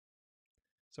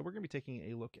So we're going to be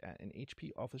taking a look at an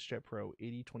HP OfficeJet Pro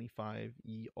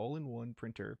 8025E all-in-one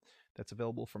printer that's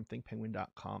available from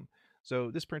thinkpenguin.com.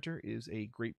 So this printer is a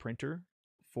great printer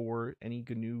for any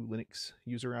GNU Linux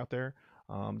user out there.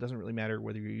 Doesn't really matter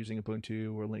whether you're using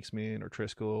Ubuntu or Linux Mint or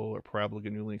Triskel or Parabola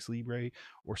GNU Linux Libre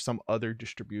or some other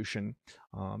distribution.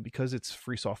 Because it's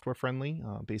free software friendly,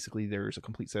 basically there's a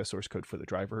complete set of source code for the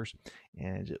drivers,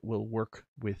 and it will work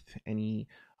with any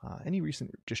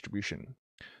recent distribution.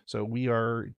 So we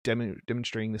are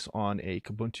demonstrating this on a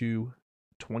Ubuntu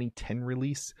 2010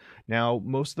 release. Now,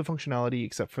 most of the functionality,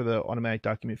 except for the automatic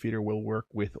document feeder, will work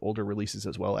with older releases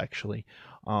as well, actually.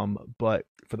 But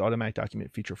for the automatic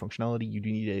document feature functionality, you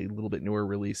do need a little bit newer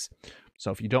release.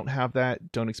 So if you don't have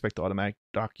that, don't expect the automatic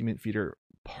document feeder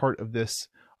part of this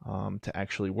to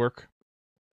actually work.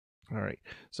 All right,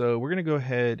 so we're going to go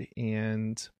ahead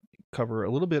and cover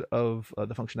a little bit of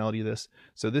the functionality of this.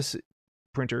 So this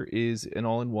printer is an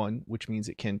all-in-one, which means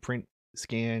it can print,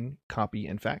 scan, copy,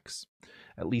 and fax.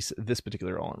 At least this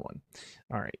particular all-in-one.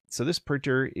 All right, so this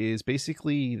printer is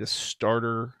basically the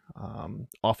starter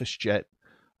OfficeJet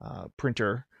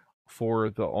printer for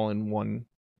the all-in-one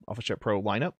OfficeJet Pro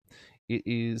lineup. It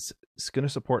is going to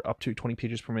support up to 20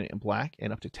 pages per minute in black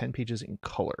and up to 10 pages in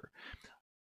color.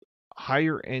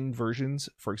 Higher end versions,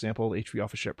 for example, the HP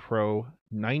OfficeJet Pro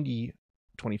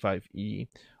 9025E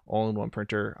all-in-one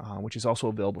printer, which is also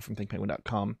available from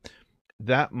thinkpenguin.com.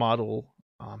 That model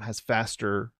has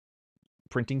faster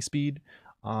printing speed,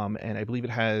 and I believe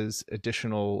it has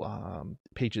additional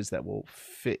pages that will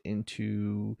fit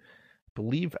into,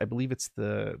 I believe it's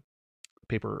the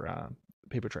paper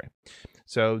tray.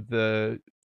 So the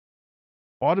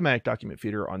automatic document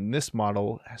feeder on this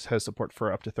model has support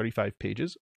for up to 35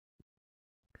 pages.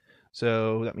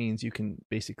 So that means you can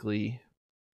basically,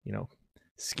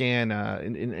 scan.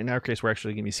 In our case, we're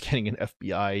actually going to be scanning an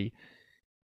FBI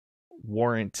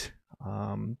warrant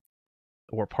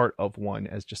or part of one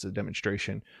as just a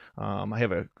demonstration. I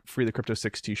have a Free the Crypto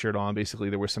 6 t-shirt on.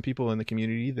 Basically, there were some people in the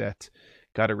community that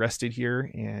got arrested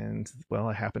here, and well,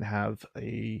 I happen to have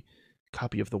a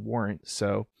copy of the warrant,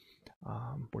 so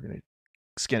we're going to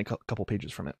scan a couple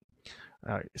pages from it.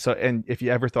 All right, so, and if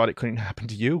you ever thought it couldn't happen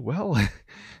to you, well,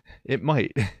 it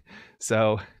might.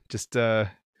 So just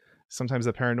sometimes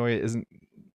the paranoia isn't,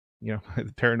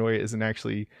 the paranoia isn't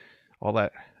actually all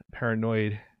that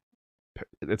paranoid.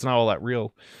 It's not all that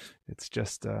real. It's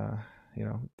just,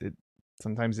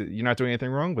 sometimes you're not doing anything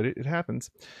wrong, but it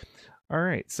happens. All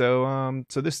right, so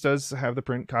so this does have the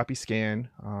print, copy, scan.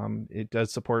 It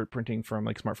does support printing from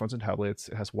like smartphones and tablets.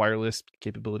 It has wireless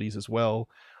capabilities as well.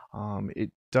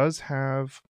 It does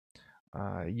have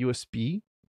USB.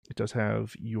 It does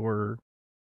have your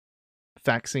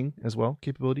faxing as well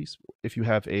capabilities if you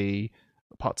have a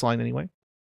POTS line anyway.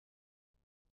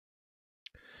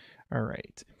 All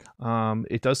right.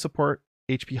 It does support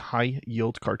HP high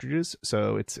yield cartridges,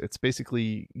 so it's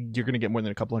basically you're going to get more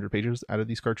than a couple hundred pages out of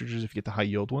these cartridges if you get the high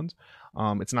yield ones.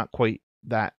 It's not quite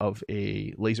that of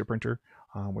a laser printer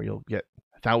where you'll get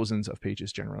thousands of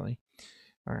pages generally.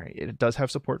 All right, it does have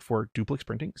support for duplex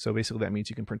printing. So basically that means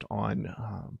you can print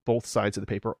on both sides of the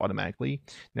paper automatically.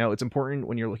 Now it's important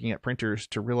when you're looking at printers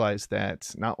to realize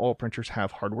that not all printers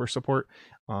have hardware support.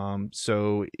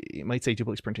 So it might say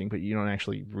duplex printing, but you don't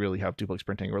actually really have duplex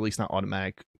printing, or at least not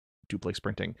automatic duplex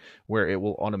printing, where it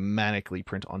will automatically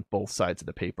print on both sides of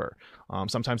the paper.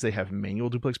 Sometimes they have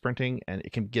manual duplex printing, and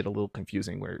it can get a little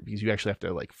confusing because you actually have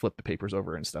to like flip the papers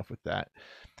over and stuff with that.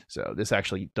 So this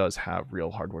actually does have real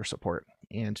hardware support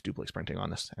and duplex printing on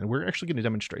this, and we're actually going to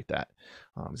demonstrate that.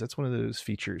 That's one of those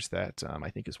features that I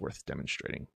think is worth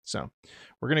demonstrating. So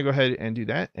we're going to go ahead and do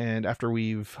that, and after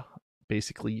we've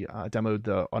basically demoed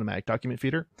the automatic document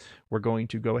feeder, we're going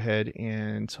to go ahead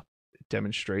and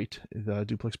demonstrate the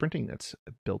duplex printing that's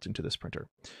built into this printer.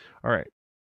 All right,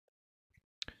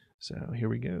 so here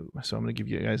we go. So I'm going to give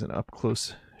you guys an up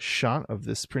close shot of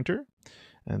this printer,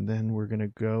 and then we're going to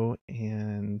go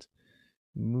and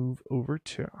move over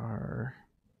to our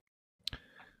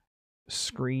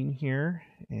screen here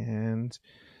and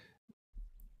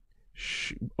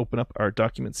open up our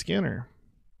document scanner.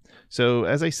 So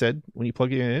as I said, when you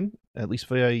plug it in, at least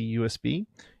via USB,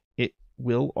 it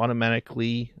will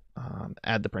automatically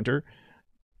add the printer.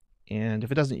 And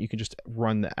if it doesn't, you can just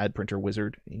run the add printer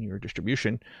wizard in your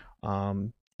distribution.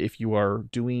 If you are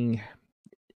doing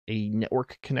a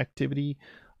network connectivity,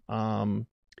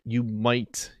 you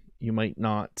might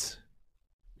not,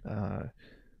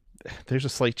 there's a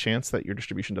slight chance that your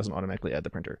distribution doesn't automatically add the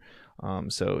printer.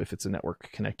 So if it's a network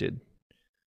connected,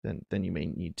 then you may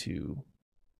need to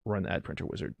run the add printer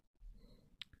wizard.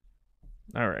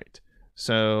 All right,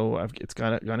 so it's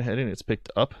gone ahead and it's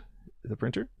picked up the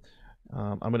printer.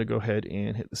 I'm going to go ahead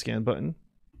and hit the scan button.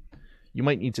 You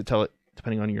might need to tell it,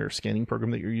 depending on your scanning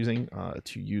program that you're using,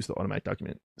 to use the automatic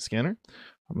document scanner.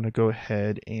 I'm going to go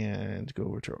ahead and go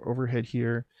over to our overhead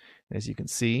here. As you can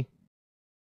see,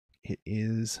 it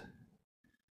is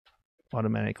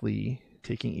automatically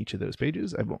taking each of those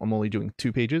pages. I'm only doing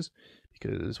 2 pages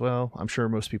because, well, I'm sure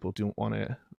most people don't want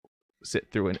to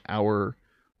sit through an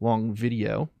hour-long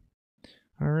video.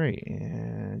 All right,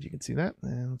 and you can see that.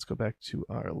 And let's go back to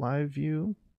our live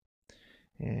view.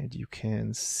 And you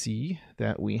can see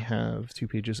that we have 2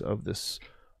 pages of this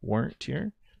warrant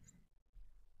here.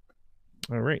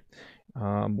 All right,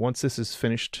 once this is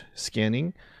finished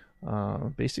scanning,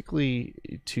 basically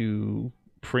to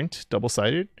print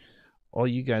double-sided, all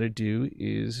you got to do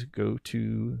is go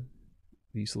to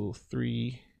these little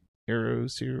 3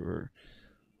 arrows here, or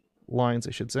lines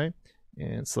I should say,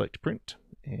 and select print,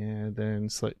 and then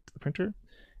select the printer.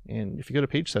 And if you go to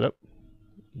page setup,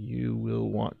 you will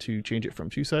want to change it from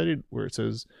 2-sided, where it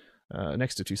says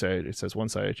next to 2-sided it says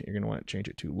 1-sided. You're going to want to change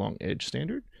it to long edge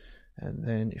standard, and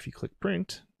then if you click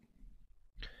print,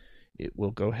 it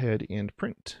will go ahead and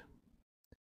print.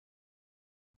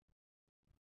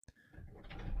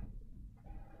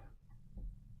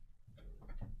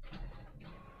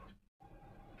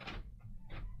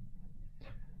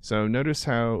 So notice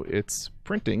how it's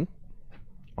printing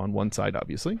on one side,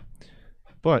 obviously,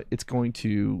 but it's going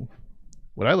to,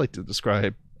 what I like to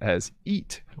describe as,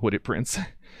 eat what it prints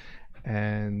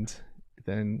and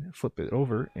then flip it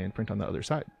over and print on the other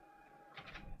side.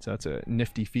 So that's a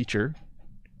nifty feature,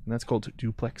 and that's called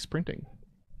duplex printing.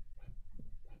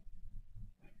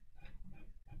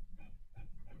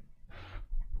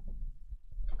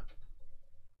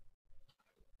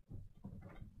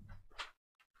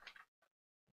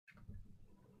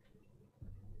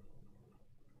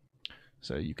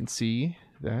 So you can see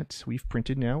that we've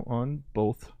printed now on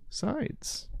both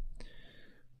sides.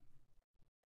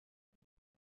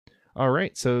 All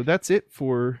right, so that's it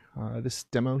for this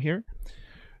demo here.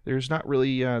 There's not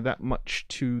really that much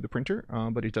to the printer,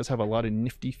 but it does have a lot of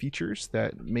nifty features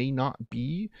that may not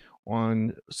be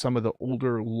on some of the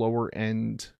older,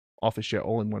 lower-end OfficeJet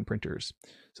all-in-one printers.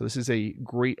 So this is a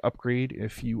great upgrade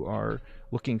if you are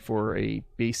looking for a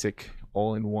basic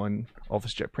all-in-one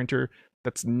OfficeJet printer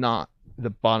that's not the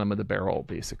bottom of the barrel,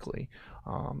 basically.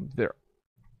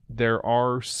 There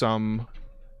are some,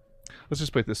 let's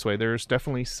just put it this way, there's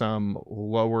definitely some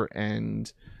lower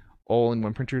end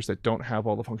all-in-one printers that don't have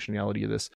all the functionality of this.